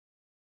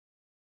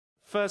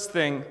First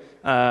thing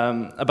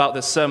about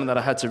this sermon that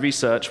I had to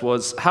research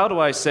was, how do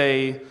I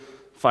say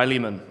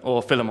Philemon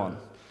or Philemon?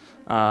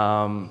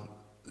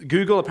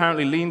 Google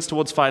apparently leans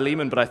towards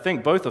Philemon, but I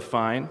think both are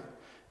fine.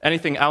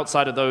 Anything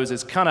outside of those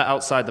is kind of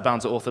outside the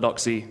bounds of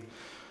orthodoxy,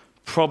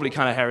 probably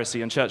kind of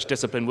heresy, and church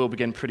discipline will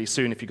begin pretty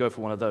soon if you go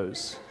for one of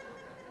those.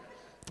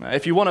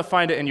 If you want to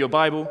find it in your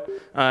Bible,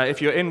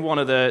 if you're in one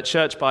of the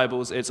church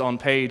Bibles, it's on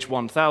page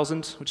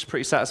 1000, which is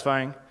pretty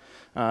satisfying.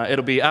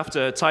 It'll be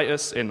after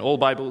Titus in all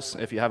Bibles,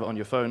 if you have it on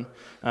your phone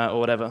or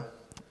whatever.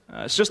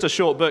 It's just a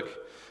short book,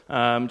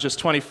 just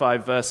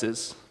 25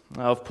 verses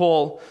of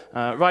Paul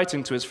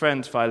writing to his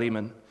friend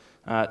Philemon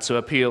to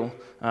appeal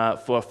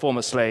for a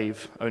former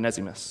slave,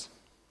 Onesimus.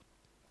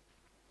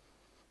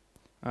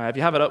 If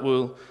you have it up,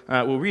 we'll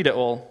read it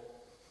all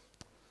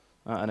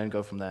and then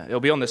go from there. It'll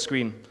be on the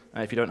screen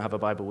if you don't have a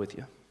Bible with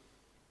you.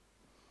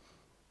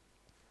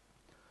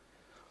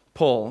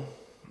 Paul,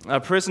 a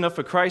prisoner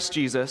for Christ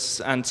Jesus,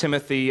 and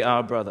Timothy,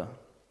 our brother.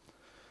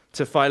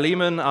 To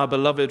Philemon, our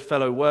beloved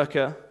fellow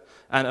worker,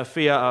 and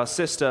Apphia, our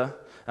sister,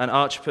 and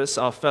Archippus,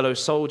 our fellow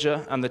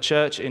soldier, and the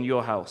church in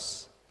your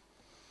house.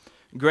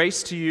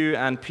 Grace to you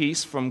and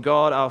peace from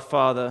God our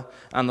Father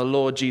and the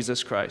Lord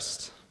Jesus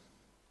Christ.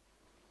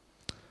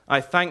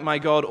 I thank my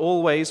God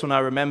always when I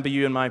remember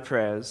you in my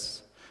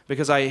prayers,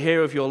 because I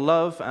hear of your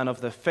love and of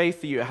the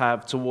faith that you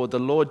have toward the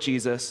Lord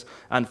Jesus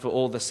and for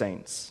all the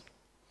saints.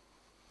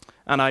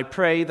 And I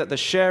pray that the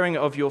sharing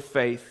of your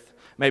faith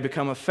may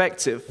become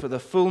effective for the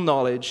full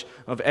knowledge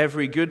of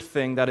every good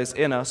thing that is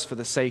in us for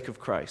the sake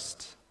of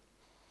Christ.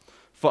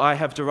 For I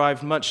have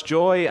derived much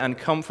joy and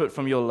comfort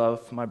from your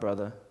love, my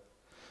brother,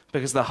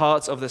 because the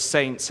hearts of the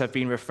saints have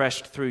been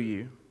refreshed through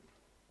you.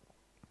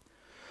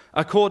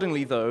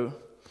 Accordingly, though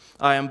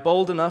I am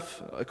bold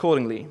enough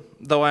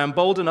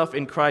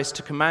in Christ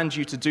to command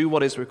you to do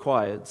what is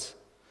required,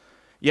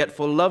 yet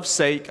for love's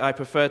sake I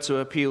prefer to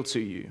appeal to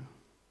you.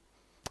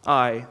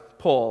 I,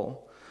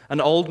 Paul, an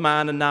old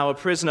man and now a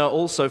prisoner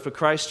also for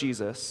Christ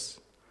Jesus,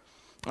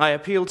 I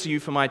appeal to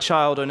you for my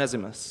child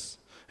Onesimus,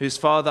 whose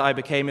father I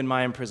became in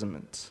my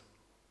imprisonment.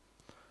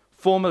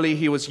 Formerly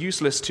he was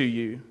useless to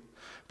you,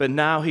 but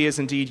now he is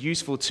indeed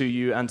useful to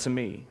you and to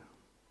me.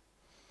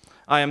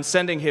 I am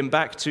sending him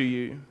back to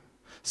you,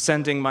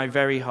 sending my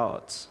very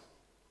heart.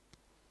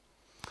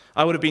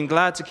 I would have been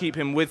glad to keep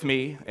him with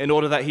me in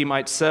order that he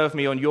might serve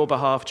me on your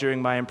behalf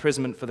during my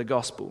imprisonment for the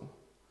gospel.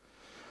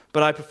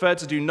 But I prefer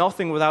to do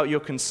nothing without your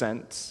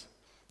consent,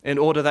 in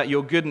order that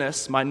your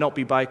goodness might not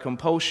be by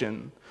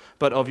compulsion,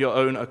 but of your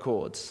own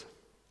accord.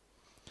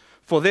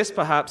 For this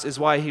perhaps is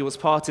why he was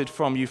parted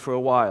from you for a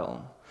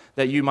while,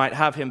 that you might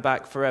have him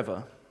back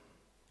forever.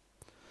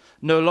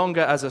 No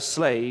longer as a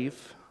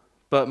slave,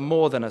 but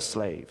more than a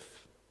slave,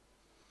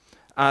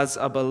 as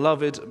a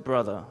beloved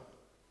brother,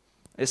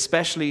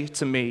 especially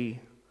to me,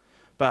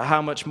 but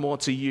how much more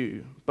to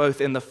you, both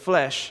in the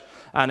flesh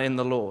and in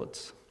the Lord.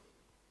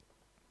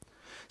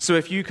 So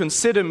if you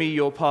consider me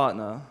your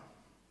partner,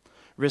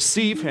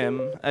 receive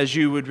him as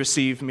you would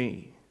receive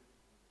me.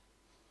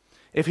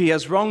 If he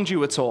has wronged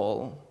you at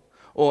all,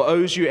 or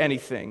owes you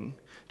anything,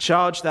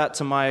 charge that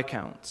to my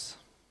account.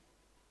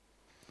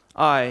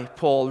 I,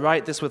 Paul,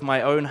 write this with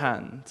my own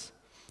hand.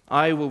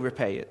 I will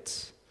repay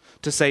it,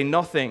 to say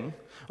nothing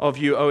of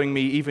you owing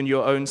me even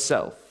your own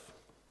self.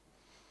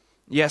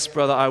 Yes,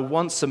 brother, I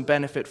want some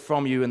benefit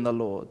from you in the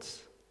Lord.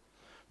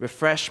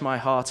 Refresh my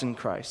heart in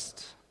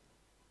Christ.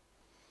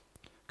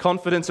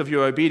 Confident of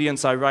your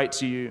obedience, I write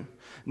to you,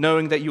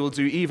 knowing that you will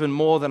do even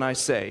more than I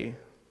say.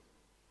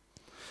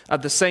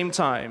 At the same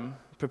time,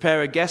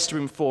 prepare a guest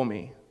room for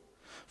me,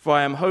 for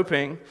I am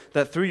hoping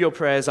that through your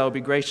prayers I will be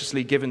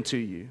graciously given to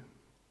you.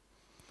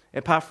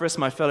 Epaphras,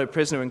 my fellow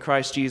prisoner in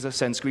Christ Jesus,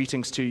 sends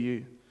greetings to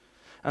you,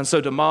 and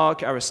so do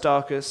Mark,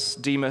 Aristarchus,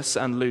 Demas,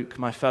 and Luke,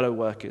 my fellow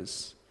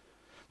workers.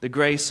 The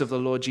grace of the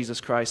Lord Jesus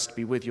Christ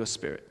be with your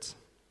spirit.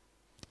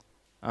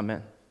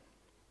 Amen.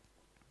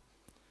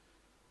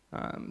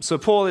 So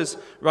Paul is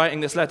writing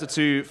this letter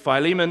to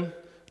Philemon,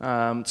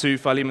 to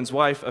Philemon's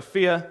wife,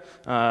 Apphia,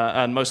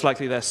 and most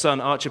likely their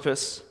son,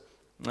 Archippus.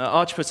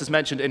 Archippus is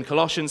mentioned in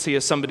Colossians. He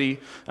is somebody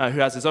who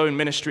has his own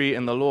ministry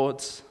in the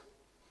Lord.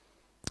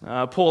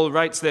 Paul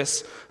writes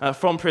this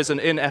from prison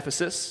in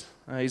Ephesus.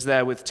 He's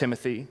there with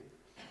Timothy.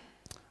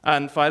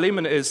 And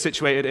Philemon is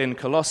situated in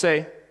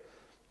Colossae.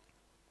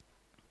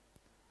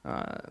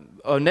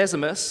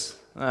 Onesimus,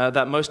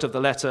 that most of the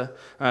letter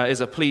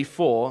is a plea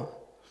for,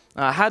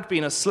 had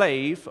been a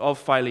slave of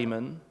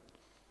Philemon.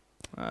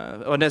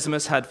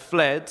 Onesimus had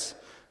fled,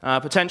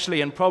 potentially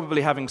and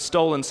probably having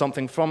stolen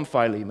something from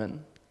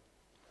Philemon.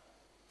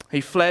 He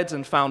fled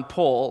and found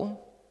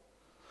Paul.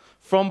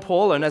 From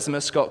Paul,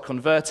 Onesimus got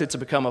converted to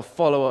become a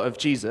follower of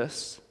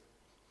Jesus.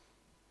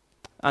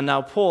 And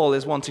now Paul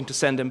is wanting to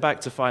send him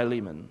back to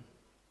Philemon.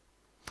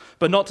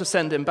 But not to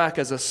send him back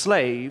as a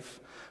slave,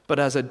 but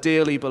as a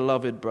dearly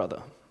beloved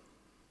brother.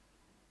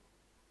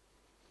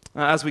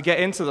 As we get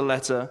into the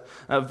letter,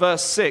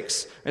 verse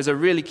 6 is a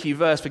really key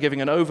verse for giving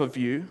an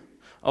overview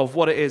of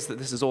what it is that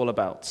this is all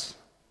about.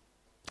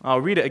 I'll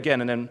read it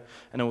again and then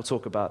we'll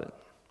talk about it.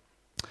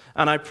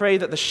 And I pray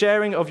that the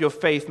sharing of your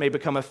faith may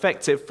become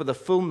effective for the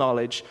full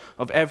knowledge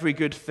of every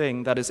good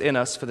thing that is in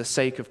us for the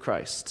sake of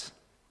Christ.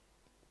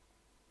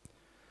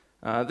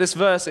 This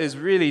verse is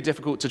really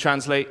difficult to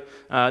translate,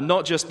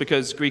 not just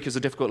because Greek is a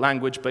difficult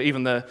language, but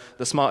even the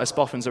smartest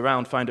boffins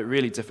around find it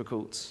really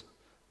difficult.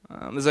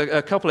 There's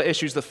a couple of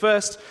issues. The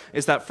first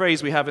is that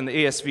phrase we have in the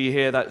ESV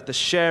here, that the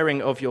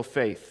sharing of your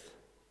faith.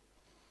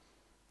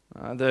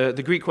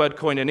 The Greek word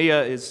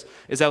koinonia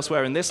is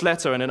elsewhere in this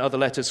letter and in other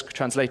letters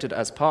translated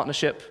as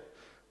partnership.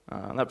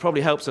 That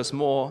probably helps us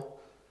more.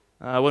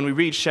 When we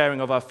read sharing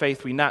of our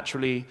faith, we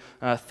naturally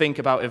think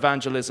about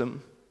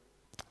evangelism.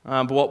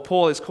 But what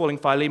Paul is calling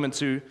Philemon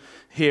to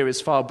here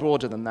is far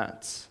broader than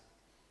that.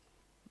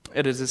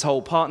 It is his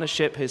whole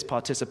partnership, his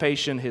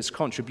participation, his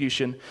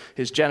contribution,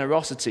 his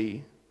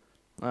generosity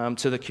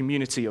to the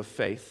community of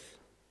faith.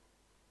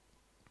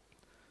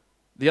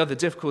 The other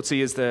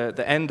difficulty is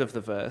the end of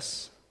the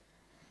verse.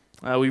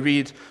 We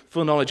read,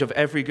 full knowledge of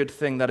every good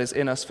thing that is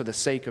in us for the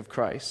sake of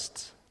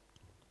Christ.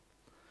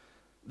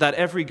 That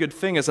every good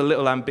thing is a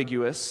little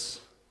ambiguous.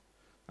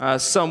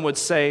 Some would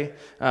say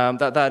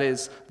that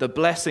is the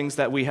blessings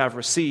that we have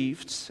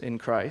received in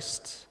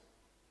Christ.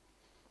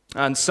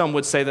 And some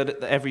would say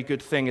that every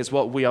good thing is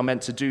what we are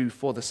meant to do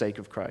for the sake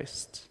of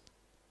Christ.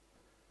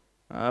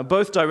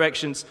 Both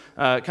directions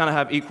kind of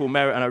have equal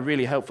merit and are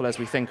really helpful as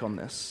we think on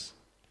this.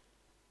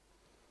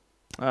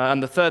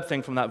 And the third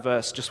thing from that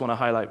verse, just want to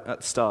highlight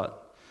at the start,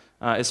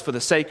 is for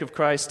the sake of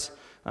Christ.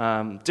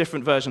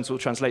 Different versions will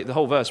translate the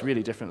whole verse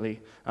really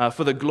differently.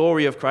 For the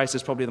glory of Christ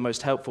is probably the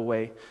most helpful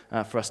way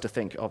for us to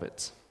think of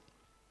it.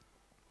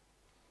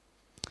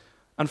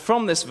 And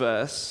from this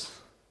verse,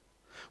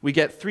 we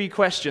get three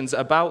questions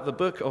about the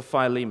book of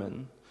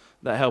Philemon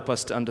that help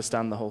us to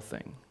understand the whole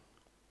thing.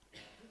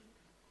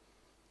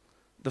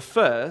 The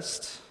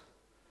first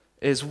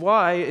is,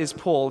 why is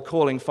Paul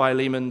calling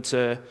Philemon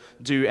to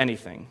do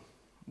anything?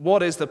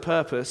 What is the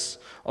purpose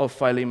of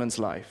Philemon's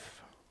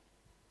life?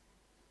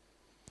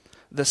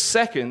 The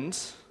second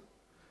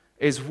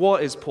is,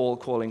 what is Paul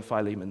calling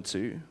Philemon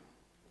to?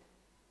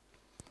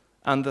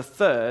 And the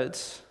third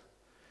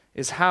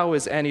is, how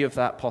is any of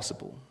that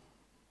possible?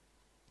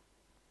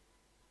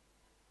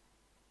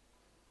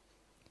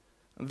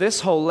 This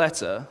whole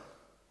letter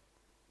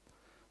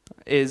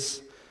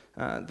is,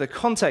 the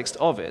context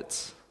of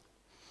it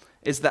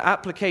is the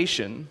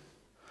application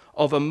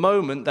of a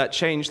moment that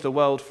changed the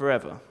world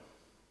forever.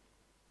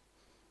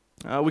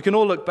 We can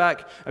all look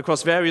back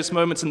across various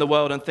moments in the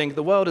world and think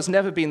the world has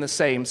never been the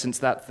same since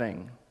that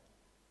thing.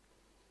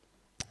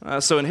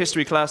 So in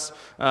history class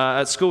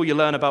at school, you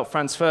learn about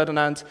Franz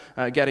Ferdinand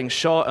getting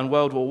shot, and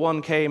World War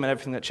I came and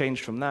everything that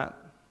changed from that.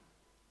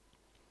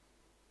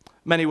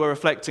 Many were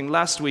reflecting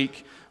last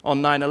week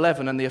on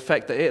 9/11 and the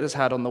effect that it has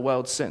had on the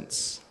world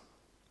since.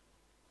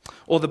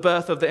 Or the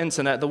birth of the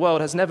internet. The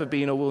world has never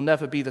been or will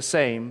never be the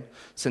same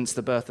since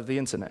the birth of the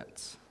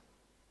internet.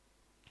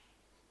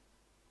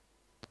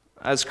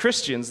 As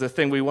Christians, the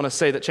thing we want to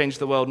say that changed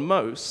the world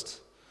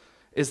most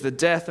is the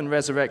death and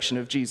resurrection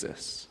of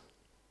Jesus.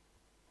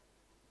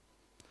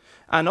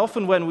 And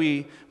often when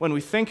we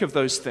think of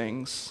those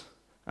things,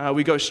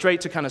 we go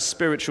straight to kind of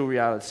spiritual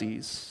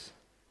realities,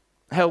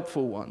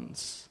 helpful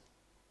ones.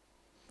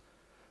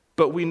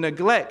 But we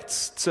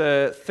neglect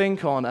to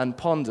think on and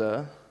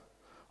ponder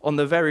on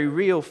the very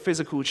real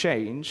physical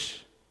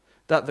change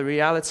that the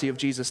reality of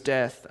Jesus'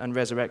 death and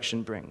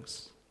resurrection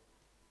brings.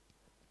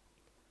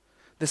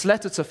 This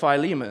letter to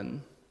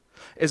Philemon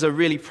is a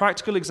really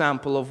practical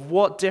example of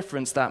what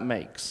difference that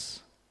makes.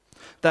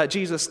 That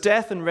Jesus'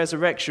 death and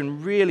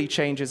resurrection really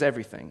changes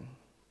everything.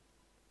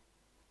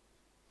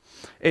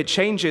 It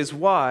changes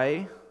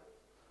why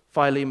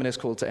Philemon is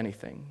called to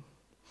anything.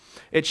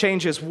 It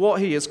changes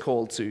what he is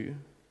called to,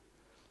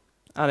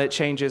 and it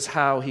changes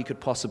how he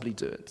could possibly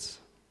do it.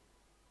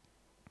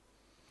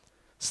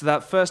 So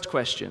that first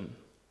question,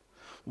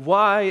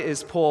 why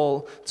is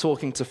Paul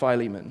talking to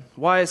Philemon?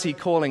 Why is he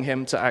calling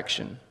him to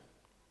action?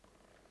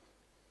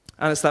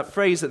 And it's that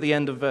phrase at the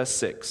end of verse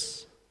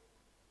 6,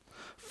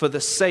 for the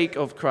sake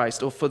of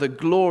Christ, or for the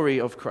glory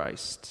of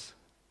Christ.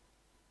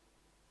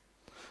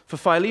 For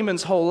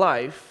Philemon's whole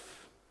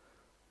life,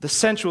 the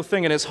central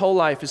thing in his whole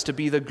life is to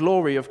be the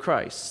glory of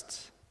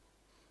Christ.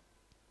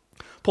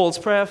 Paul's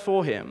prayer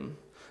for him,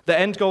 the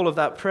end goal of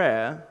that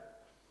prayer,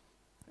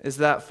 is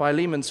that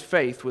Philemon's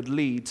faith would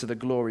lead to the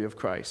glory of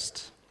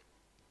Christ.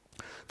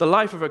 The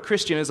life of a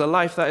Christian is a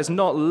life that is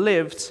not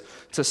lived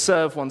to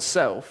serve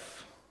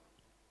oneself.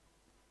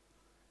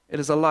 It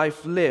is a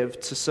life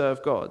lived to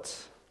serve God.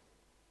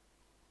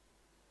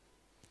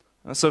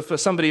 And so for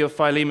somebody of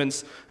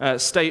Philemon's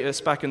status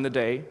back in the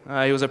day,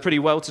 he was a pretty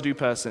well-to-do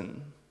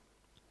person.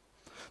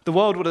 The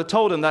world would have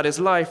told him that his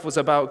life was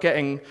about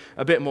getting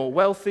a bit more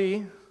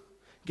wealthy,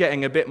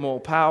 getting a bit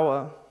more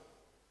power.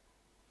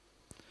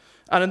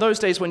 And in those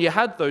days, when you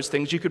had those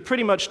things, you could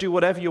pretty much do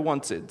whatever you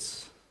wanted.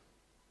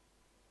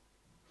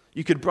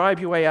 You could bribe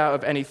your way out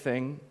of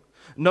anything.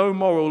 No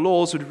moral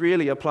laws would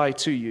really apply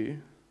to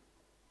you.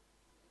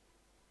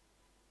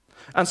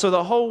 And so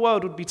the whole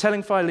world would be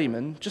telling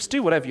Philemon, just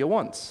do whatever you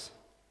want.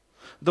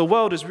 The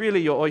world is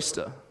really your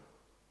oyster.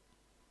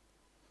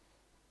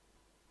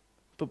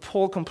 But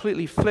Paul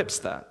completely flips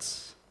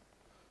that.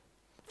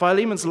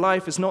 Philemon's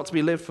life is not to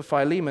be lived for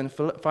Philemon.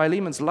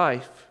 Philemon's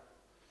life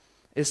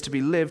is to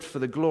be lived for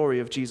the glory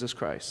of Jesus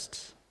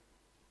Christ.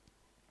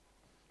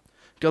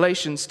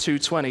 Galatians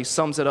 2:20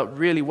 sums it up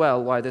really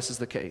well why this is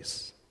the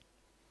case.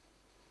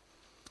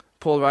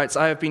 Paul writes,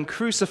 "I have been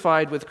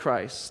crucified with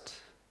Christ.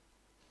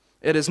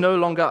 It is no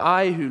longer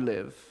I who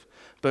live,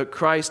 but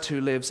Christ who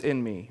lives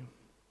in me.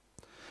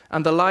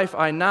 And the life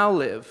I now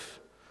live,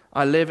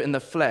 I live in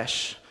the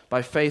flesh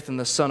by faith in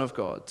the Son of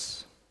God,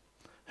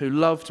 who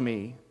loved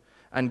me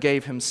and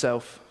gave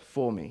himself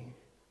for me."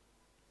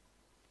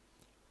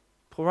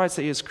 Paul writes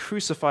that he is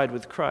crucified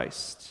with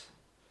Christ.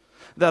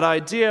 That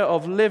idea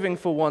of living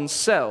for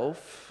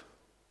oneself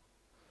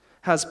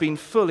has been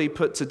fully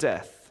put to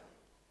death.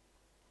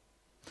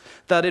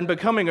 That in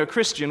becoming a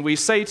Christian, we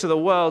say to the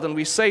world and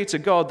we say to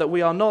God that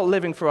we are not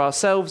living for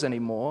ourselves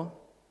anymore.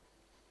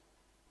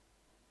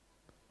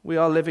 We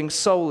are living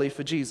solely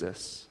for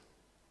Jesus.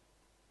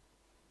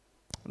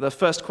 The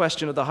first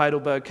question of the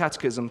Heidelberg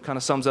Catechism kind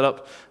of sums it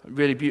up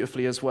really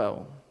beautifully as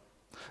well.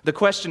 The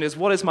question is,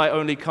 what is my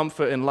only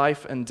comfort in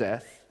life and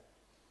death?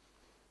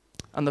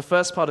 And the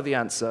first part of the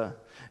answer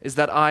is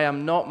that I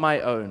am not my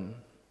own,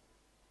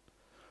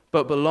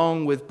 but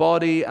belong with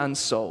body and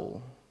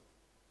soul,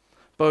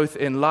 both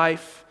in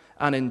life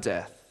and in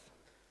death,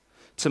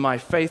 to my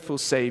faithful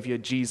Savior,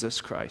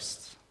 Jesus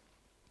Christ.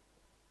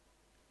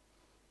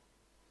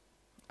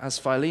 As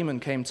Philemon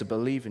came to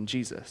believe in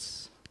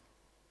Jesus,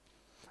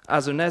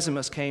 as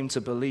Onesimus came to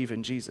believe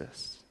in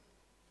Jesus,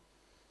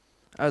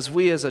 as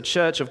we as a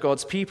church of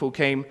God's people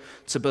came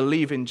to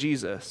believe in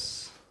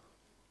Jesus,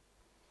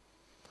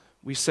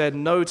 we said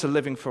no to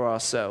living for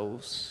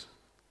ourselves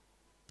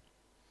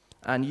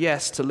and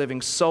yes to living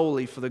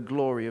solely for the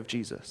glory of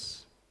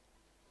Jesus.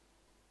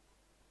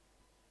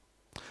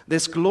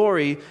 This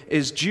glory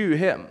is due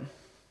him.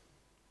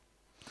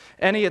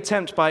 Any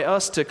attempt by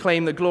us to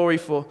claim the glory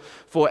for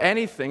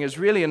anything is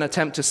really an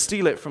attempt to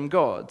steal it from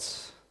God.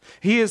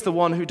 He is the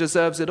one who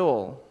deserves it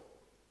all.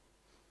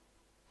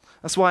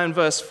 That's why in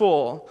verse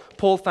 4,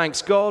 Paul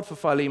thanks God for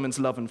Philemon's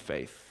love and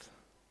faith.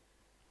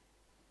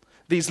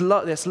 This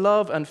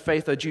love and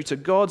faith are due to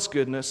God's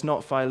goodness,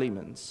 not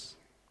Philemon's.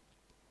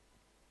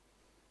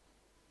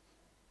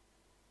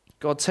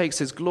 God takes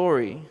his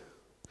glory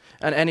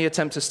and any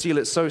attempt to steal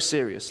it so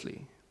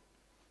seriously.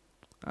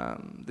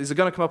 These are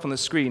going to come up on the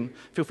screen.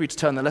 Feel free to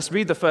turn them. Let's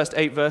read the first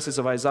 8 verses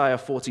of Isaiah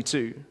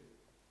 42.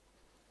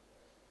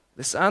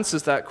 This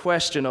answers that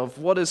question of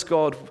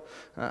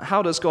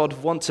how does God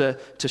want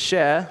to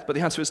share? But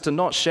the answer is to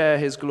not share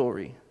his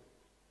glory.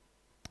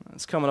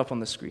 It's coming up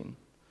on the screen.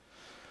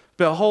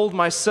 "Behold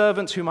my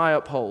servant whom I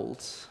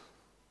uphold,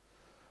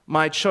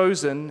 my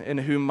chosen in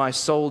whom my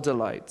soul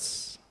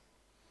delights.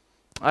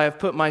 I have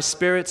put my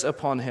spirit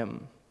upon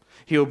him.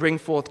 He will bring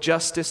forth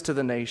justice to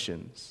the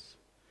nations.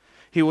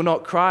 He will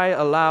not cry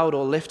aloud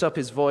or lift up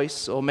his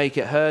voice or make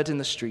it heard in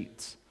the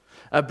streets.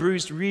 A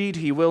bruised reed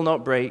he will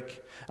not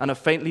break, and a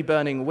faintly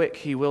burning wick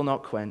he will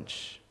not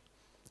quench.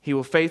 He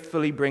will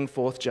faithfully bring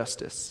forth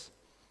justice.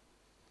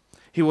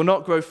 He will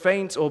not grow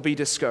faint or be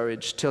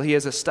discouraged till he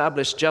has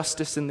established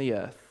justice in the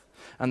earth,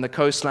 and the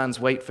coastlands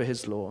wait for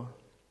his law.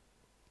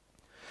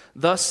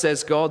 Thus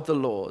says God the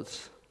Lord,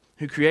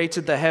 who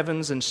created the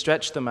heavens and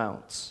stretched them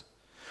out,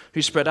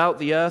 who spread out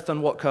the earth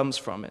and what comes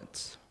from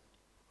it,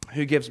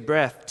 who gives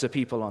breath to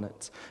people on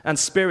it, and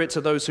spirit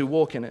to those who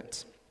walk in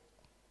it.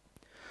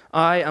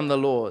 I am the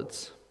Lord.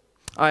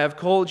 I have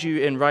called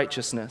you in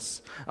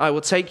righteousness. I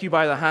will take you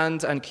by the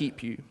hand and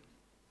keep you.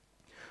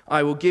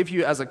 I will give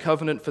you as a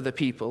covenant for the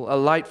people, a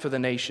light for the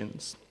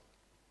nations,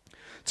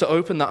 to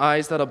open the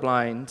eyes that are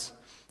blind,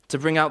 to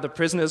bring out the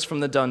prisoners from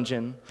the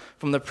dungeon,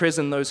 from the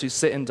prison those who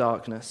sit in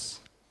darkness.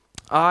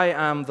 I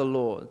am the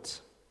Lord.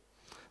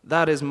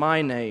 That is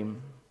my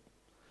name.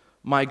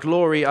 My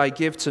glory I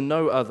give to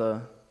no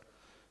other,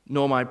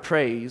 nor my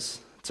praise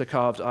to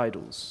carved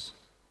idols."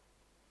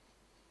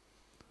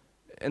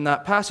 In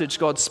that passage,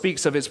 God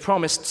speaks of his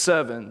promised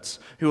servant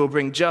who will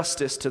bring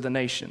justice to the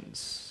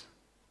nations.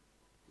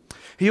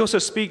 He also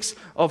speaks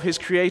of his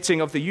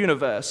creating of the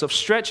universe, of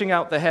stretching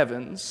out the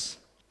heavens,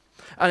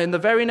 and in the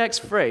very next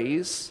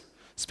phrase,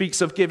 speaks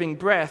of giving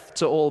breath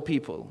to all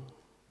people.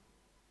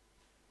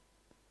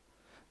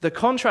 The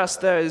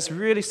contrast there is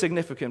really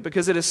significant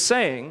because it is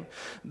saying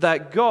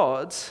that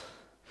God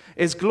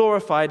is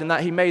glorified in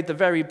that he made the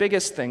very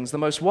biggest things, the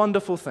most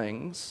wonderful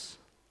things,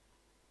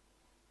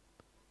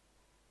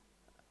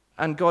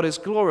 and God is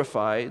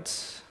glorified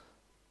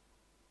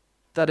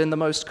that in the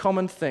most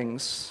common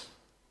things,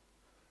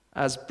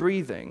 as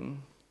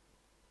breathing,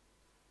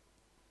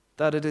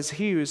 that it is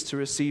he who is to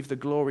receive the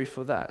glory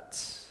for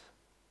that.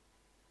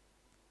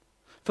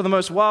 For the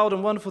most wild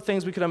and wonderful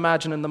things we could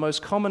imagine and the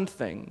most common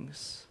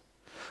things,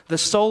 the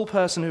sole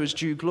person who is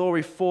due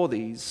glory for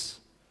these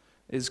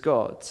is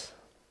God.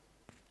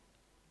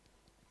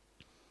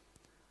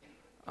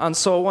 And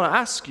so I want to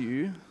ask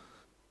you,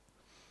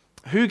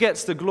 who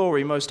gets the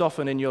glory most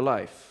often in your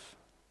life?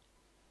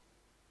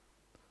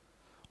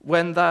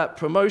 when that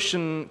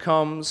promotion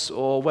comes,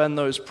 or when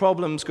those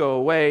problems go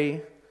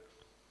away,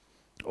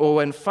 or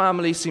when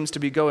family seems to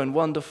be going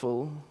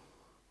wonderful,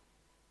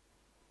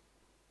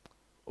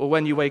 or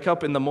when you wake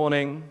up in the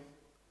morning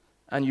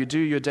and you do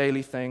your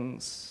daily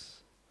things,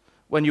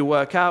 when you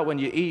work out, when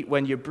you eat,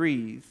 when you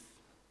breathe,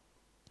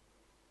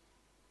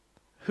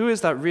 who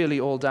is that really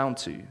all down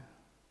to?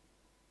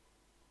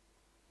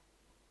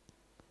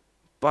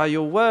 By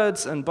your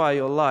words and by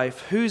your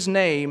life, whose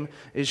name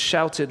is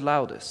shouted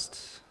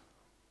loudest?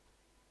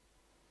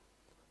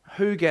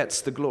 Who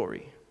gets the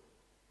glory?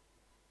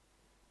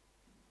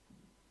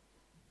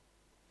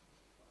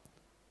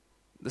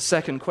 The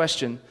second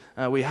question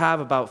we have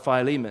about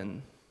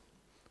Philemon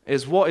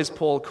is, what is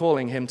Paul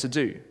calling him to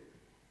do?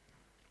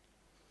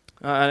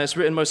 And it's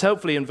written most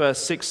helpfully in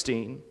verse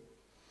 16.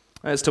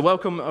 It's to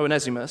welcome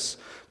Onesimus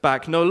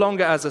back, no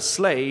longer as a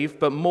slave,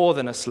 but more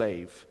than a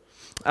slave,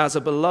 as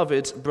a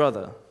beloved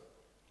brother,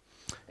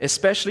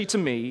 especially to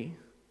me,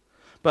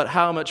 but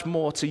how much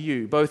more to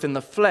you, both in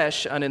the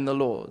flesh and in the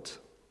Lord.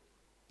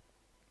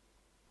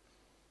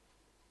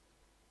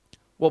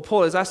 What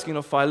Paul is asking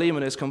of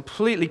Philemon is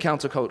completely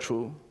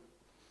countercultural.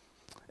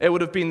 It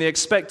would have been the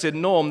expected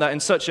norm that in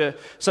such a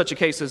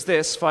case as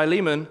this,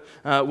 Philemon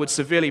would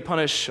severely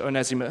punish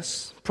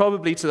Onesimus,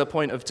 probably to the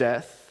point of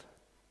death.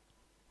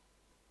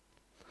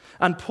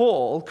 And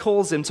Paul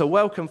calls him to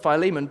welcome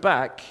Philemon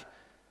back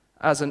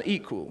as an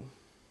equal.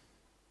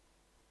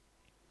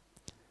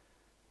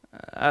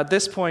 At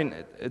this point,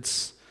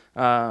 it's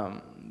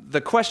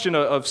the question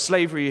of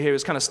slavery here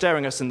is kind of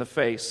staring us in the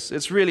face.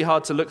 It's really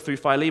hard to look through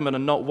Philemon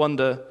and not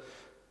wonder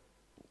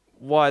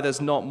why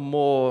there's not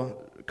more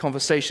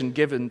conversation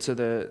given to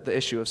the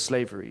issue of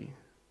slavery.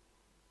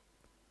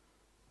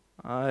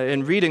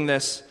 In reading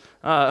this,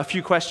 a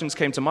few questions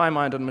came to my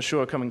mind, and I'm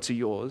sure are coming to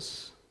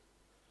yours.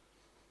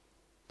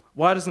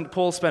 Why doesn't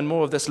Paul spend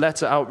more of this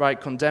letter outright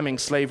condemning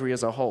slavery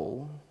as a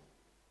whole?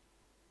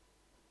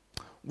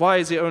 Why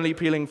is he only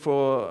appealing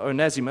for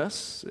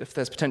Onesimus if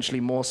there's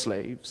potentially more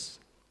slaves?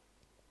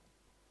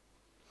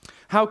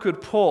 How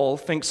could Paul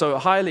think so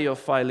highly of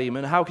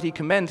Philemon? How could he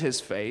commend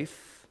his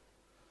faith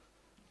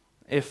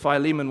if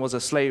Philemon was a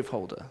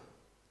slaveholder?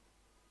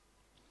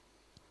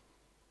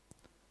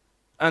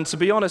 And to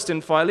be honest,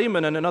 in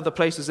Philemon and in other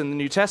places in the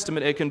New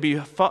Testament, it can be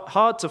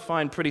hard to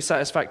find pretty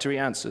satisfactory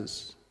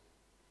answers.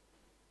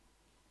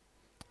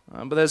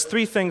 But there's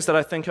three things that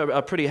I think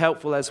are pretty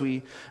helpful as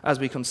we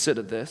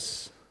consider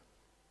this.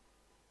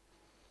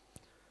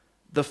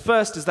 The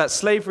first is that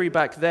slavery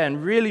back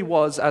then really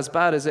was as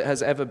bad as it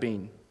has ever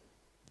been.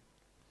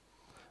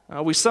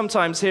 We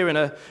sometimes hear in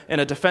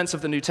a defense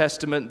of the New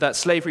Testament that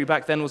slavery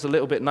back then was a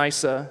little bit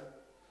nicer,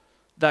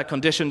 that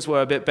conditions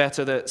were a bit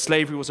better, that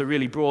slavery was a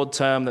really broad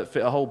term that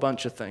fit a whole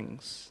bunch of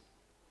things.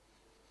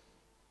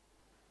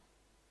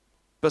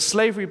 But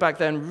slavery back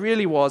then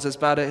really was as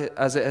bad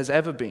as it has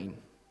ever been.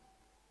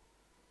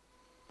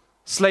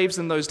 Slaves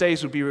in those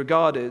days would be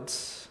regarded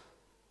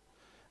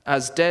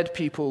as dead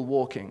people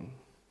walking.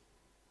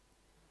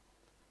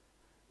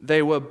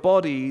 They were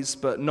bodies,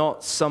 but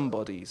not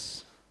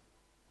somebodies.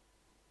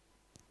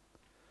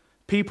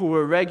 People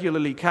were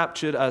regularly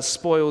captured as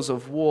spoils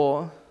of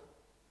war.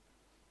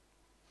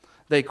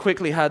 They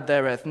quickly had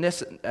their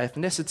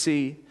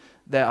ethnicity,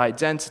 their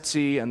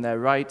identity, and their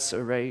rights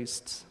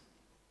erased.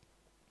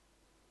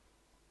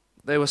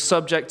 They were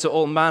subject to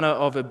all manner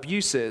of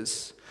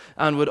abuses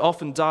and would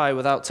often die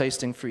without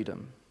tasting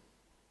freedom.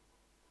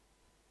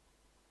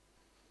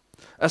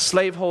 A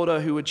slaveholder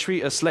who would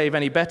treat a slave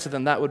any better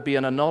than that would be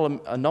an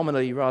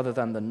anomaly rather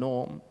than the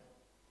norm.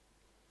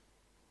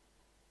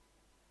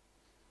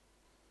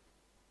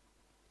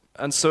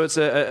 And so it's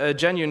a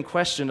genuine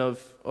question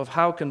of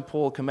how can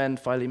Paul commend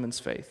Philemon's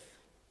faith?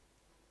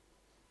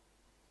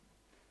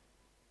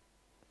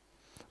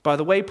 By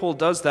the way Paul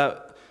does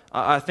that,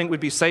 I think we'd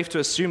be safe to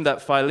assume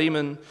that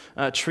Philemon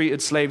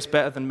treated slaves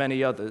better than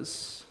many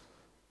others.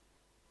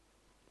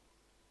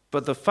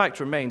 But the fact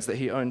remains that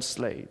he owned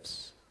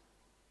slaves.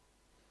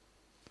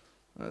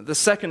 The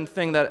second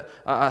thing that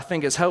I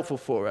think is helpful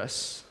for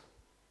us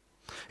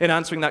in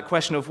answering that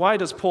question of why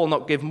does Paul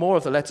not give more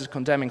of the letters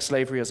condemning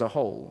slavery as a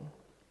whole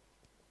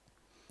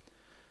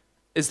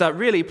is that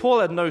really Paul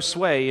had no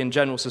sway in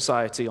general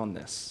society on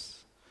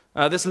this.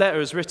 This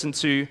letter is written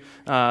to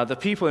the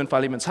people in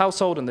Philemon's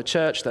household and the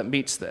church that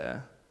meets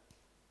there.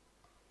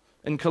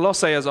 In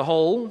Colossae as a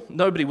whole,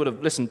 nobody would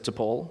have listened to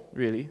Paul,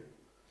 really.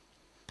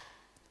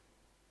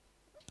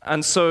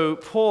 And so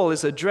Paul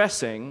is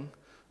addressing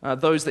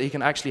those that he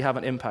can actually have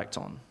an impact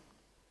on.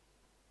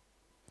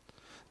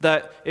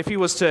 That if he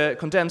was to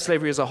condemn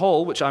slavery as a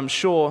whole, which I'm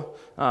sure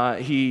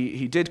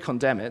he did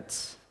condemn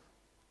it,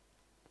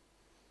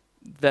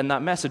 then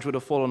that message would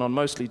have fallen on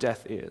mostly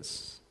deaf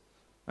ears.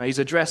 He's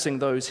addressing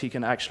those he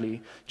can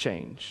actually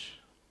change.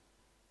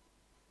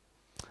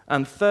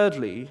 And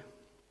thirdly,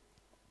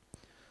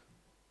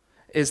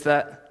 is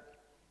that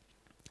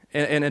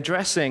in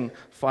addressing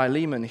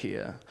Philemon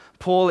here,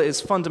 Paul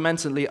is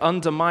fundamentally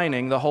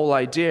undermining the whole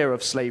idea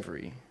of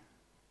slavery.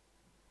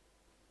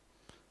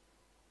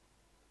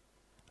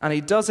 And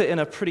he does it in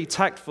a pretty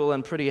tactful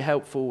and pretty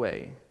helpful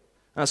way.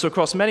 So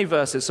across many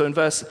verses, so in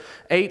verse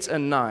 8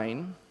 and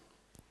 9,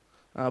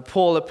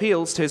 Paul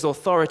appeals to his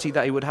authority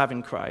that he would have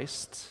in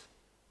Christ,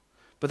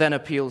 but then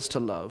appeals to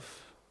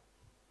love.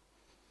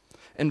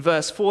 In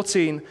verse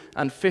 14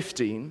 and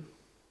 15,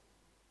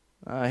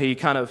 he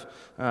kind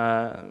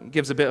of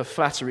gives a bit of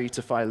flattery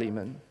to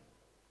Philemon.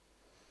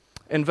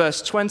 In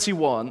verse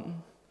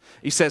 21,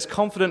 he says,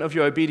 "Confident of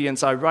your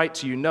obedience, I write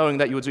to you, knowing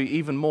that you will do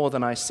even more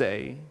than I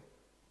say."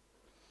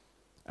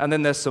 And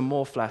then there's some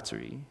more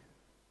flattery.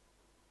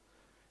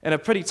 In a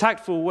pretty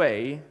tactful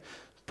way,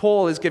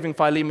 Paul is giving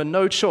Philemon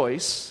no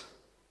choice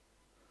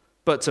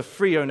but to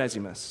free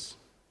Onesimus.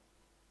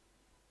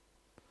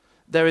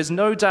 There is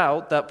no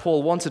doubt that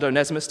Paul wanted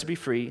Onesimus to be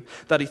free,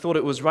 that he thought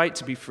it was right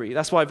to be free.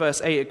 That's why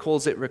verse 8, it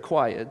calls it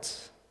required.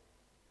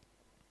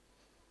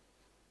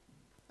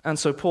 And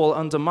so Paul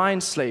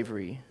undermined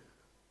slavery,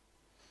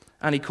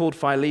 and he called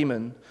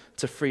Philemon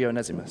to free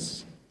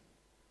Onesimus.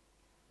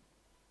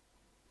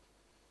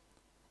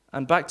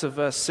 And back to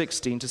verse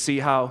 16 to see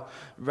how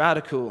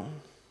radical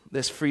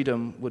this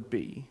freedom would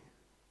be.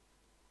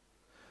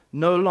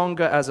 No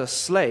longer as a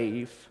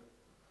slave,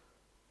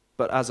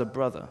 but as a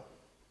brother.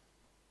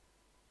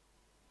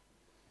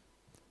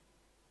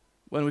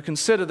 When we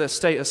consider the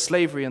state of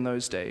slavery in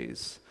those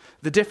days,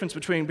 the difference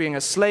between being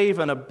a slave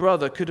and a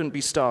brother couldn't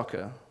be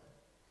starker.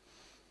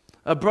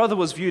 A brother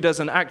was viewed as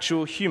an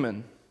actual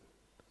human,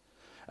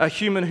 a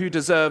human who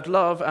deserved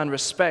love and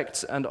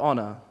respect and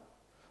honor.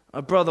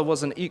 A brother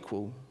was an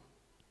equal.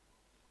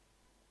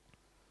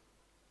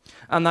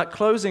 And that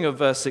closing of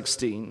verse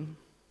 16,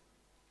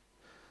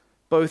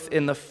 both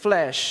in the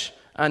flesh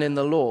and in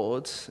the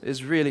Lord,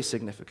 is really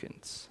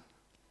significant.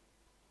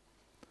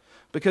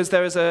 Because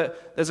there's a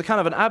kind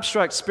of an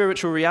abstract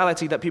spiritual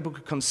reality that people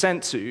could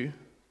consent to,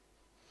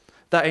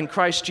 that in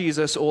Christ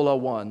Jesus all are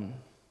one,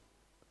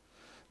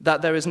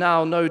 that there is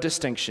now no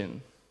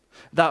distinction,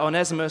 that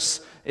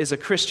Onesimus is a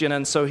Christian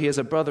and so he is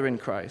a brother in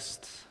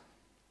Christ.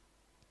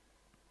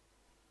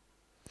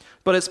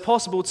 But it's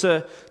possible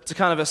to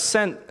kind of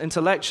assent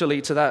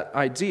intellectually to that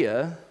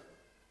idea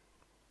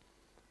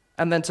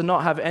and then to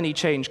not have any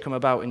change come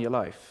about in your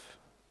life.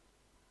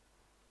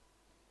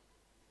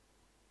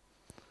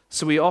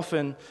 So we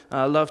often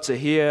love to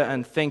hear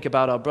and think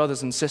about our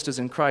brothers and sisters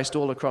in Christ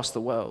all across the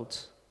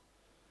world.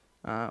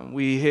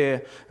 We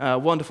hear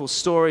wonderful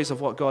stories of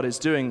what God is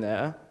doing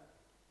there.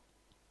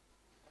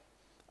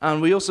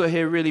 And we also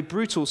hear really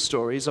brutal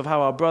stories of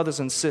how our brothers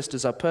and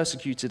sisters are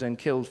persecuted and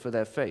killed for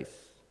their faith.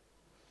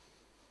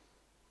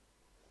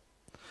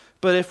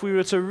 But if we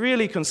were to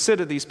really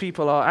consider these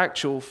people our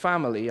actual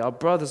family, our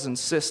brothers and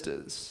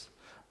sisters,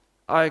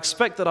 I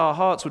expect that our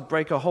hearts would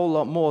break a whole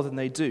lot more than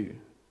they do.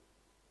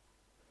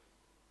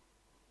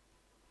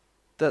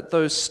 That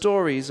those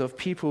stories of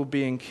people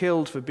being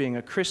killed for being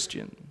a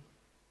Christian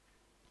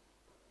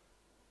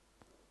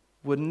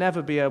would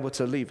never be able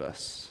to leave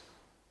us.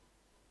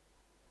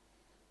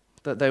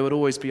 That they would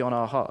always be on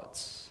our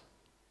hearts.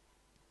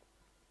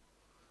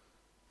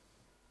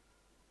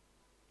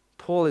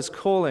 Paul is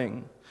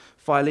calling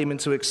Philemon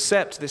to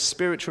accept this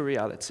spiritual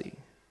reality,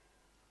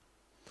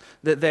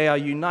 that they are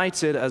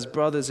united as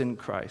brothers in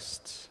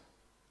Christ.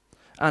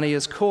 And he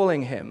is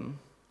calling him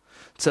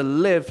to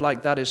live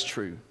like that is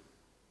true,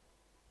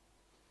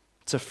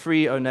 to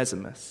free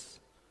Onesimus,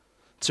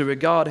 to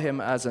regard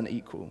him as an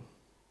equal.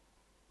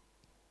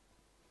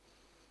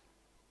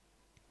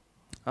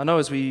 I know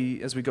as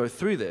we go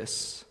through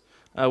this,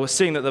 we're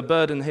seeing that the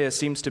burden here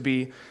seems to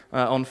be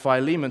on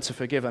Philemon to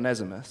forgive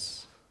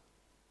Onesimus.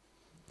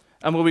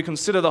 And when we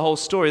consider the whole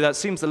story, that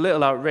seems a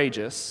little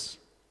outrageous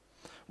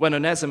when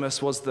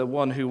Onesimus was the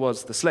one who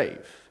was the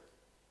slave.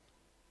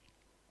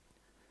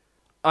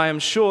 I am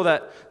sure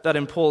that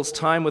in Paul's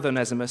time with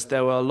Onesimus,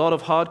 there were a lot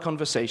of hard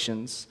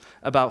conversations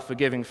about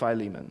forgiving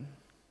Philemon.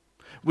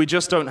 We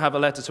just don't have a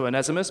letter to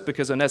Onesimus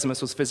because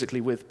Onesimus was physically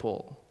with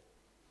Paul.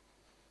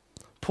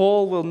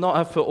 Paul will not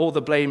have put all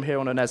the blame here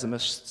on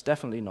Onesimus,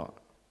 definitely not.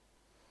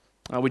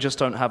 We just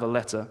don't have a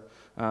letter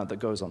that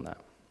goes on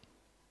that.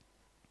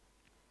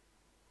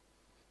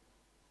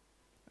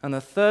 And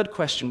the third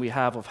question we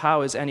have of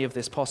how is any of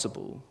this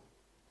possible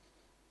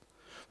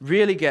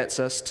really gets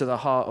us to the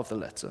heart of the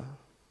letter.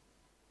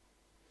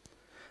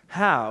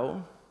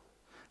 How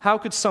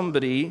could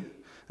somebody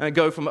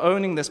go from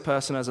owning this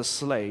person as a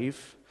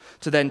slave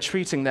to then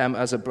treating them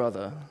as a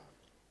brother?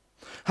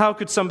 How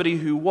could somebody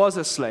who was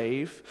a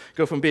slave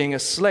go from being a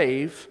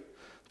slave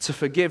to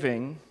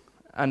forgiving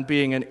and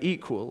being an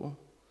equal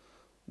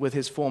with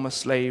his former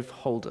slave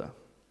holder?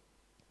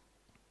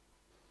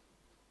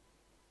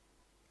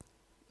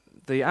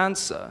 The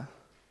answer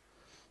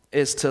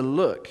is to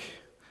look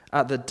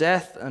at the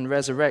death and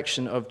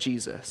resurrection of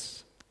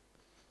Jesus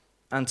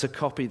and to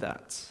copy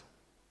that.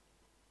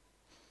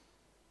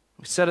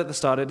 We said at the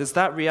start, it is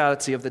that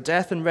reality of the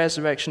death and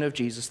resurrection of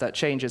Jesus that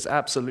changes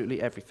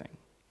absolutely everything.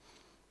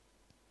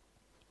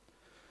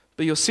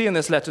 But you'll see in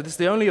this letter, this is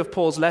the only of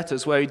Paul's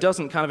letters where he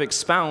doesn't kind of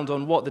expound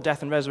on what the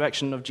death and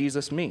resurrection of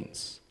Jesus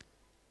means.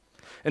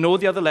 In all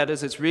the other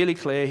letters, it's really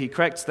clear. He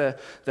corrects their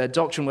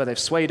doctrine where they've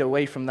swayed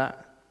away from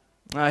that.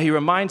 He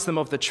reminds them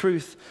of the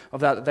truth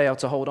of that they are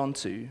to hold on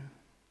to.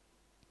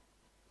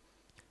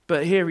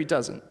 But here he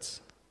doesn't.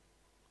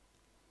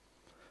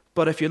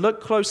 But if you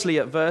look closely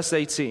at verse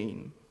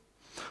 18,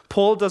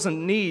 Paul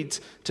doesn't need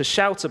to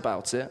shout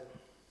about it.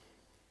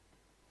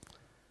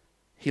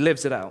 He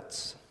lives it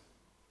out.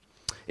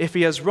 If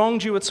he has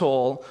wronged you at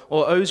all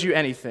or owes you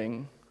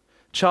anything,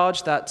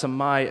 charge that to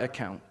my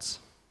account.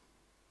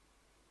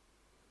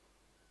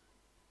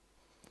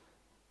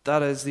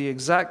 That is the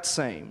exact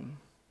same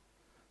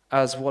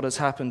as what has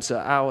happened to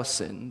our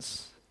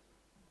sins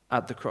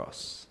at the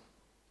cross.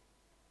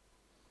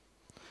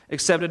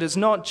 Except it is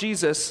not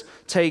Jesus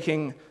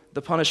taking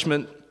the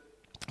punishment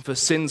for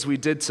sins we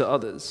did to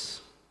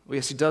others. Well,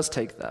 yes, he does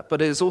take that,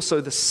 but it is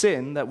also the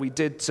sin that we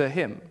did to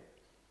him.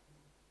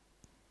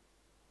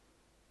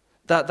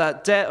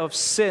 That debt of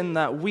sin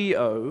that we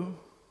owe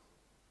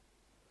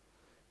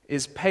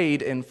is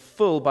paid in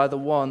full by the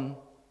one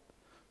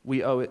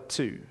we owe it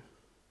to.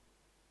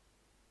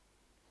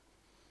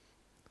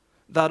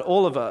 That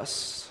all of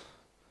us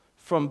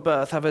from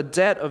birth have a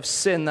debt of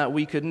sin that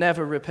we could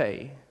never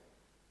repay.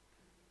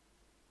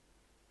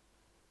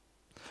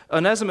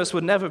 Onesimus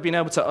would never have been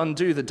able to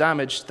undo the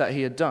damage that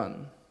he had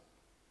done.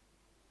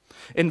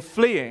 In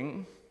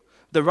fleeing,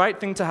 the right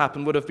thing to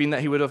happen would have been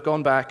that he would have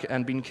gone back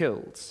and been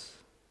killed.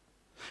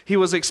 He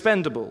was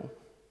expendable.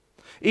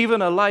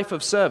 Even a life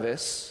of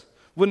service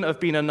wouldn't have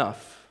been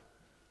enough.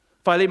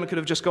 Philemon could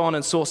have just gone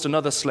and sourced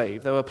another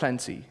slave. There were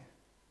plenty.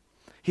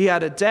 He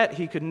had a debt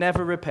he could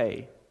never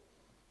repay,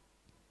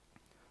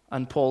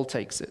 and Paul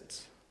takes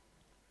it.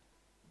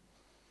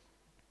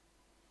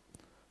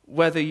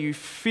 Whether you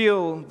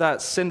feel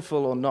that's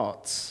sinful or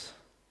not,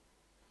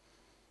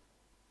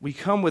 we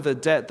come with a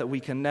debt that we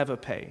can never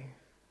pay,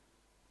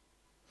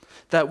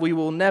 that we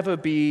will never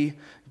be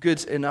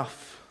good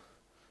enough,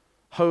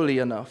 holy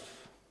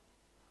enough,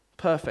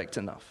 perfect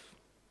enough.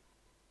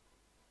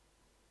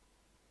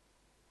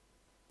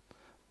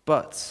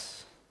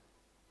 But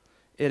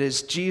it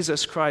is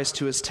Jesus Christ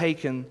who has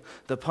taken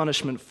the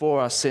punishment for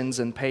our sins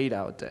and paid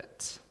our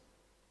debt.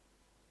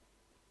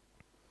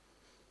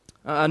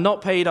 And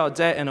not paid our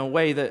debt in a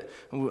way that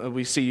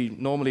we see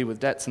normally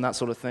with debts and that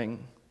sort of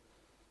thing.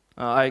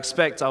 I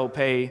expect I'll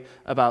pay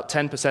about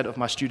 10% of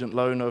my student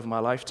loan over my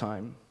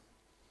lifetime.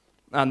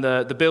 And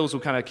the bills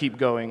will kind of keep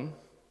going.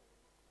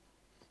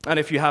 And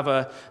if you have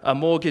a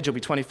mortgage, it'll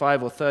be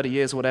 25 or 30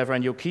 years or whatever,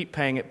 and you'll keep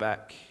paying it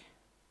back.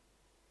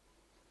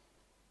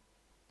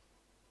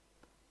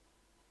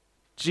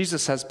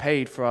 Jesus has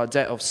paid for our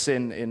debt of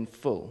sin in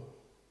full.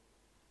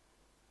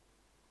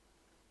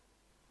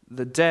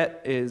 The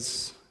debt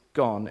is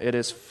gone. It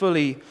is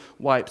fully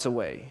wiped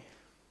away.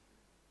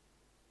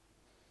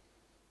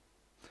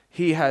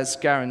 He has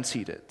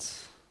guaranteed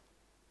it.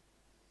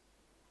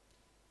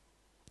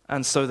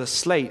 And so the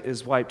slate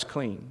is wiped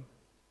clean.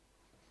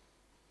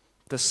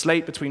 The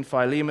slate between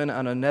Philemon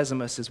and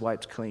Onesimus is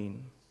wiped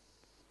clean.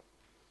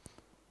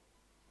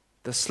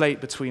 The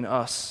slate between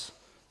us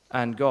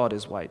and God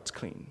is wiped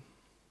clean.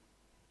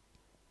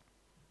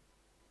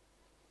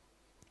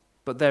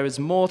 But there is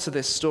more to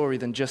this story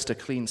than just a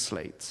clean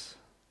slate.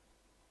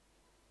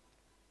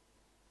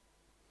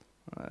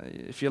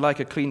 If you like,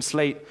 a clean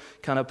slate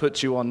kind of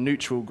puts you on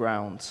neutral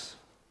ground.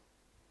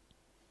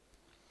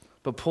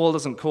 But Paul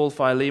doesn't call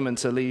Philemon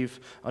to leave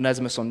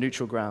Onesimus on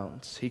neutral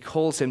ground. He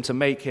calls him to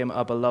make him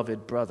a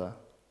beloved brother.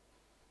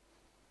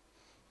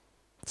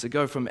 To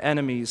go from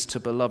enemies to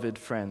beloved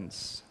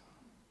friends.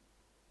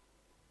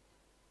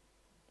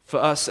 For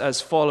us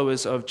as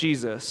followers of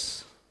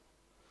Jesus,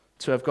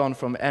 to have gone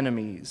from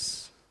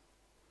enemies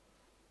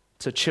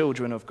to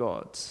children of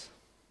God.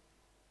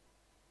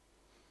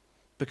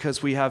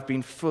 Because we have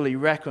been fully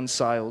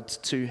reconciled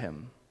to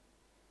him.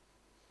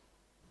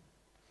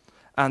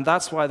 And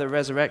that's why the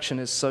resurrection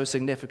is so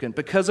significant.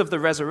 Because of the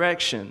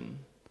resurrection,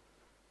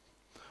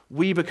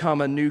 we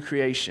become a new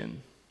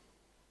creation.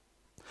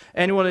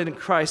 Anyone in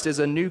Christ is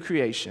a new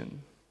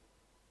creation.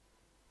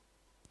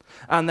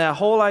 And their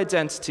whole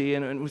identity,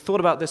 and we thought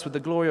about this with the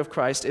glory of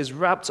Christ, is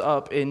wrapped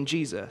up in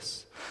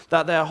Jesus.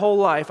 That their whole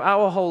life,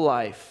 our whole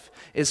life,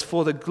 is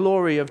for the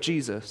glory of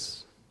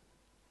Jesus.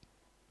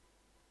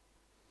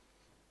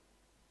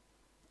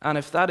 And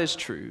if that is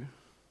true,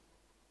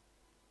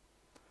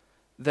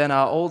 then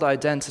our old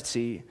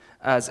identity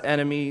as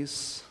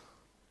enemies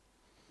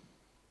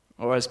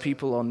or as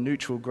people on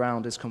neutral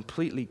ground is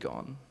completely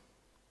gone.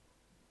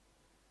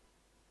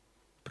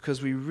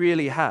 Because we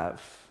really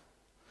have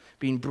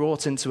been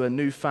brought into a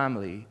new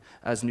family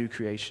as new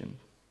creation.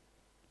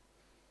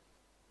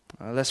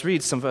 Let's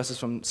read some verses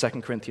from 2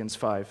 Corinthians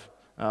 5.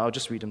 I'll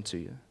just read them to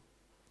you.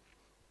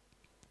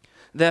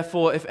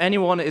 Therefore, if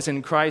anyone is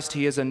in Christ,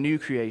 he is a new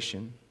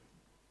creation.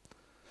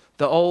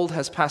 The old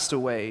has passed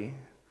away.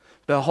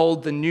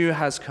 Behold, the new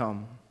has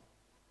come.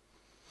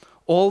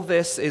 All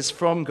this is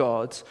from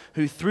God,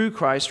 who through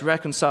Christ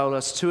reconciled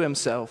us to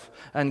himself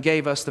and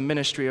gave us the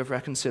ministry of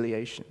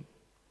reconciliation.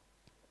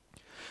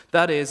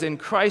 That is, in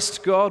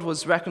Christ, God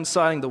was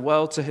reconciling the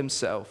world to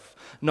himself,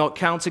 not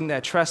counting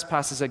their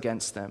trespasses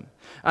against them,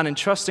 and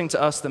entrusting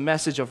to us the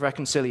message of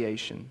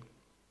reconciliation.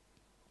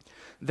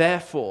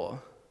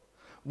 Therefore,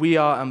 we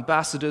are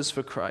ambassadors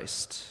for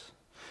Christ,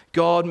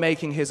 God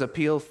making his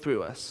appeal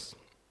through us.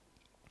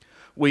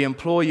 We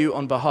implore you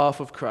on behalf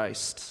of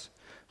Christ,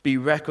 be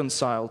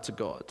reconciled to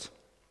God.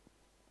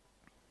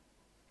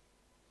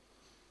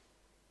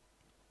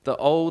 The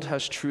old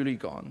has truly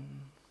gone,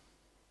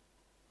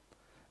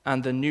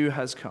 and the new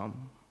has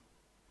come,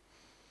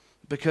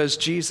 because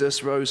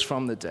Jesus rose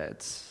from the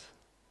dead.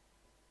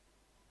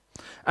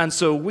 And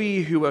so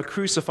we who are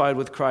crucified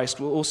with Christ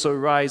will also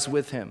rise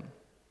with him,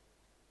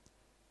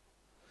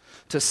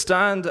 to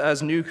stand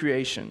as new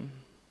creation.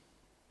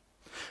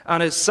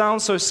 And it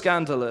sounds so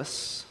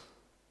scandalous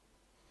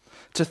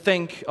to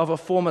think of a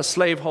former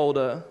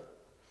slaveholder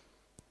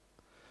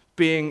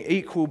being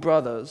equal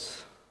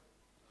brothers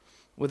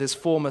with his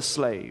former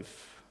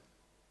slave,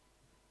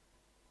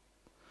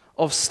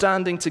 of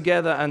standing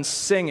together and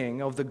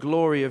singing of the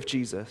glory of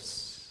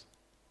Jesus.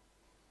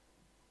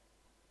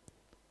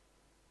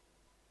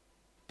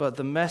 But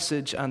the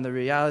message and the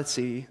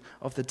reality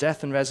of the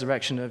death and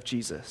resurrection of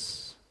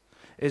Jesus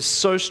is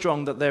so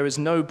strong that there is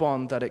no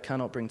bond that it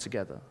cannot bring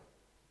together.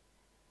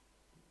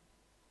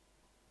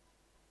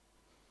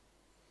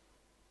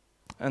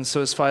 And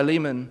so as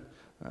Philemon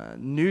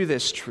knew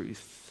this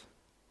truth,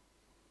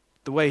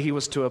 the way he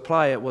was to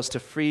apply it was to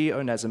free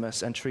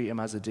Onesimus and treat him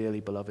as a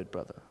dearly beloved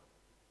brother.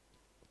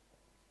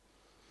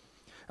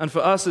 And for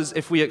us, as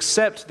if we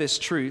accept this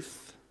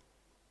truth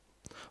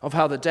of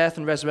how the death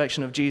and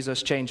resurrection of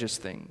Jesus changes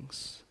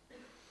things,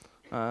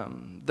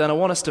 then I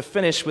want us to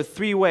finish with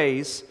 3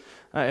 ways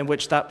in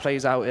which that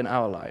plays out in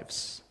our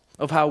lives,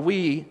 of how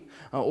we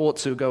ought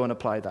to go and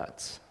apply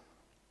that.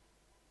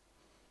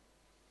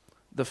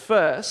 The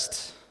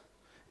first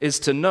is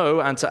to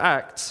know and to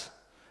act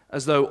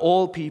as though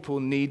all people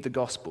need the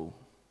gospel.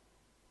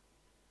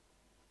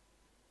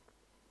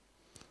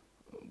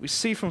 We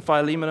see from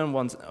Philemon and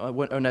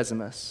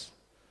Onesimus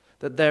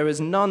that there is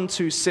none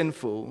too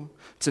sinful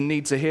to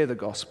need to hear the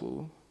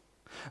gospel.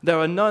 There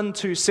are none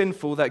too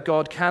sinful that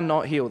God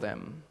cannot heal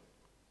them.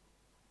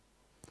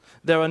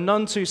 There are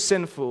none too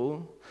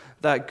sinful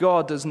that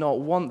God does not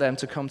want them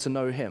to come to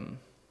know him.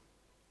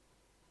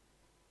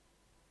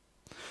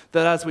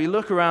 That as we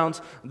look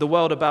around the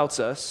world about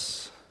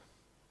us,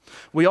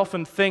 we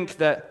often think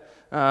that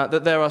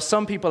there are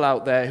some people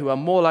out there who are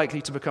more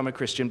likely to become a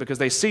Christian because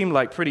they seem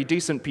like pretty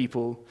decent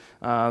people.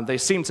 They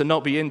seem to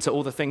not be into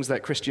all the things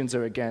that Christians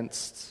are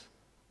against.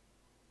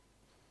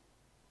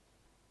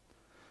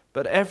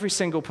 But every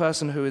single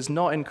person who is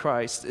not in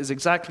Christ is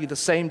exactly the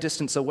same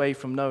distance away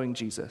from knowing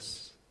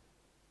Jesus.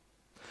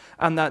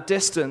 And that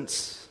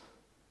distance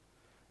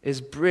is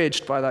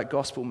bridged by that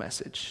gospel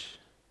message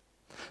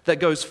that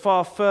goes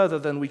far further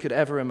than we could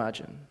ever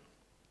imagine.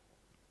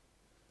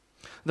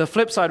 The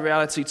flip side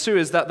reality, too,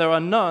 is that there are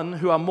none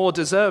who are more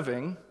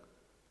deserving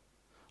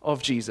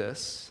of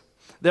Jesus.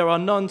 There are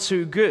none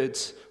too good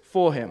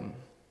for him.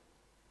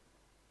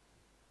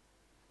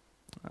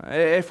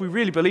 If we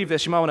really believe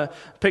this, you might want to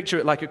picture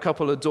it like a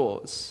couple of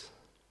doors.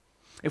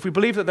 If we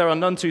believe that there are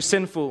none too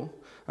sinful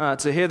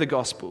to hear the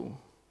gospel,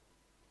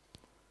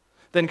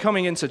 then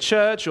coming into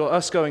church or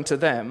us going to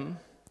them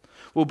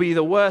will be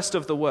the worst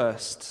of the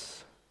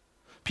worst.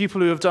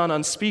 People who have done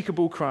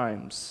unspeakable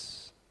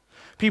crimes.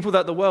 People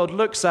that the world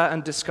looks at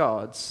and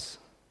discards.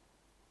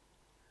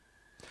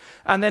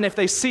 And then if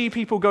they see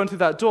people going through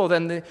that door,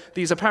 then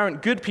these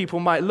apparent good people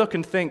might look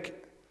and think,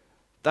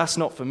 that's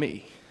not for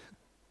me.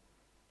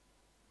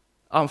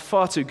 I'm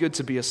far too good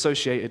to be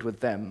associated with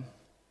them.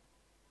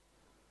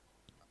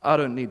 I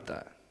don't need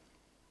that.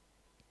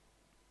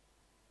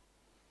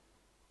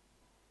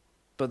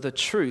 But the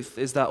truth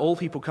is that all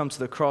people come to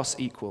the cross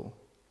equal.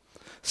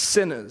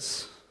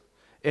 Sinners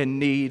in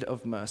need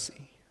of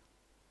mercy.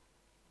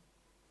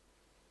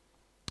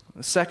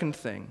 The second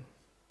thing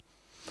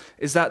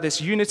is that this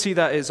unity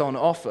that is on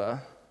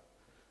offer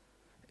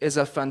is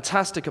a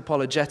fantastic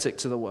apologetic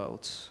to the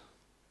world.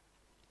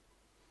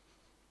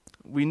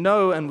 We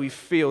know and we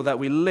feel that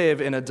we live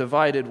in a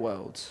divided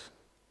world.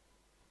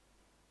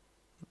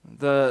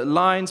 The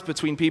lines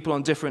between people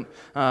on different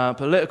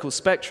political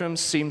spectrums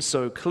seem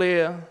so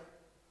clear.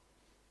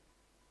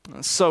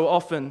 So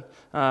often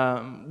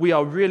we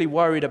are really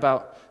worried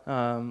about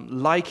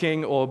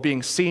liking or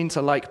being seen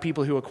to like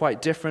people who are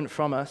quite different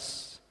from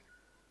us.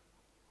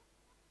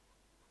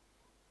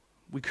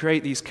 We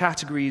create these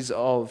categories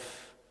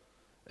of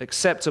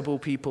acceptable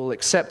people,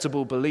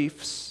 acceptable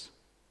beliefs,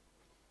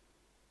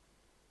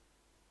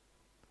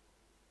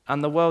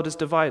 and the world is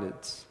divided.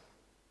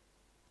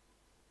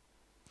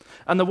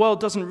 And the world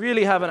doesn't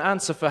really have an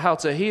answer for how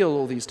to heal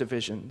all these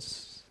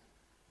divisions.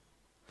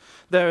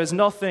 There is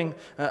nothing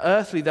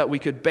earthly that we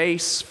could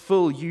base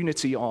full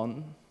unity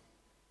on,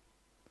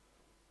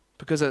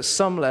 because at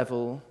some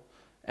level,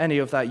 any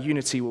of that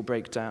unity will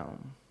break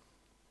down.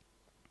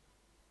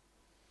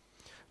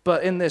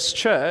 But in this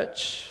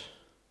church,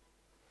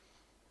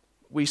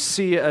 we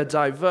see a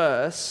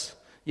diverse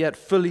yet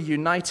fully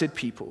united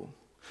people,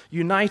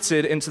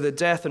 united into the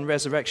death and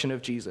resurrection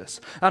of Jesus.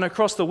 And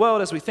across the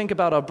world, as we think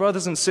about our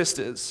brothers and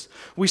sisters,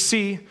 we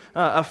see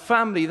a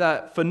family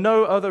that for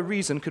no other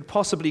reason could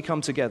possibly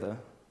come together,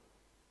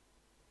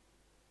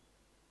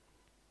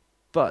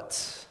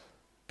 but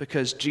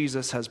because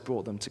Jesus has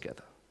brought them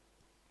together.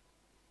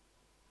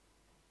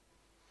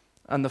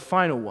 And the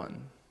final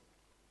one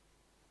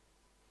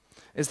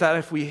is that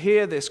if we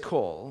hear this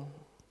call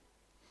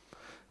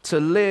to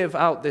live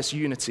out this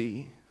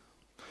unity,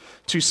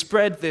 to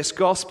spread this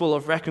gospel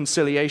of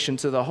reconciliation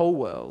to the whole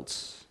world,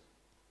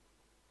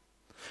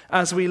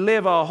 as we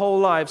live our whole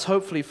lives,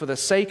 hopefully for the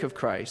sake of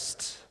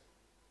Christ,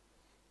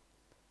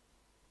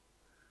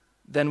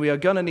 then we are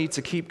going to need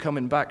to keep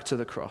coming back to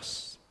the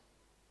cross,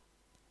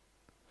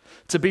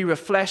 to be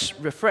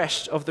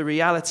refreshed of the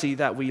reality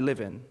that we live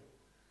in,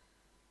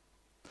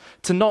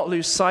 to not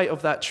lose sight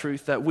of that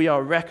truth that we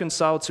are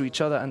reconciled to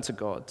each other and to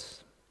God.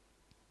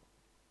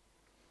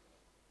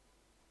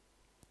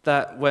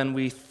 That when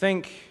we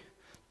think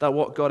that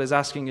what God is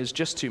asking is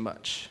just too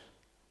much,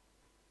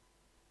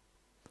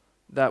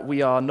 that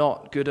we are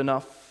not good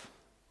enough,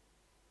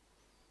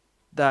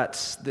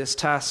 that this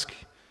task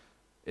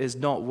is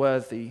not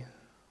worthy,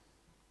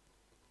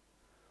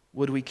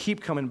 would we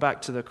keep coming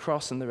back to the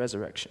cross and the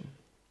resurrection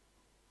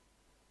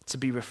to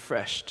be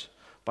refreshed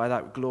by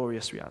that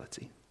glorious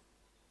reality?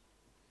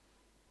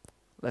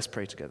 Let's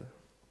pray together.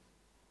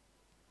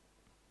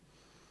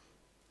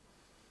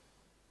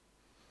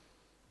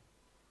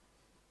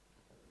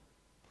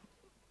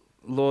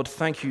 Lord,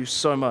 thank you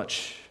so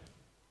much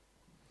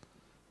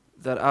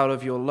that out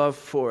of your love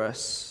for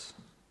us,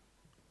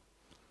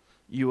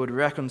 you would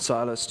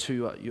reconcile us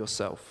to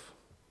yourself.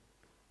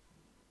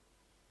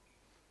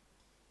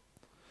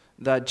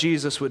 That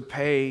Jesus would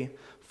pay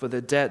for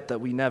the debt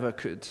that we never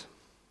could.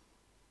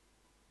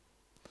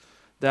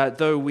 That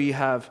though we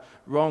have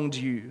wronged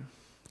you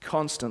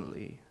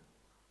constantly,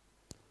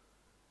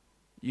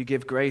 you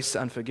give grace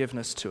and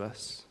forgiveness to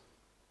us.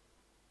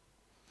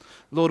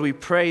 Lord, we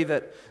pray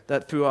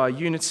that through our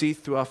unity,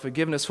 through our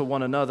forgiveness for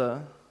one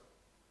another,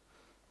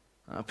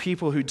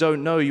 people who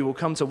don't know you will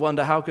come to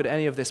wonder, how could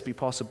any of this be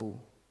possible?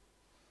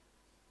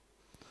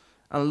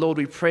 And Lord,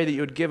 we pray that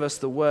you would give us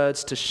the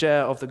words to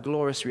share of the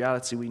glorious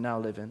reality we now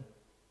live in.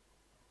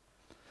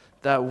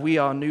 That we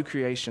are new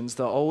creations,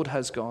 the old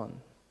has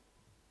gone.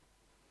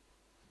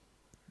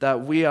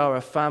 That we are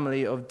a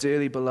family of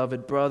dearly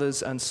beloved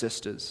brothers and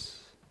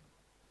sisters,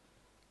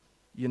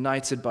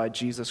 united by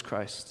Jesus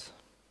Christ.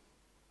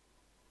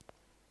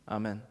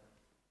 Amen.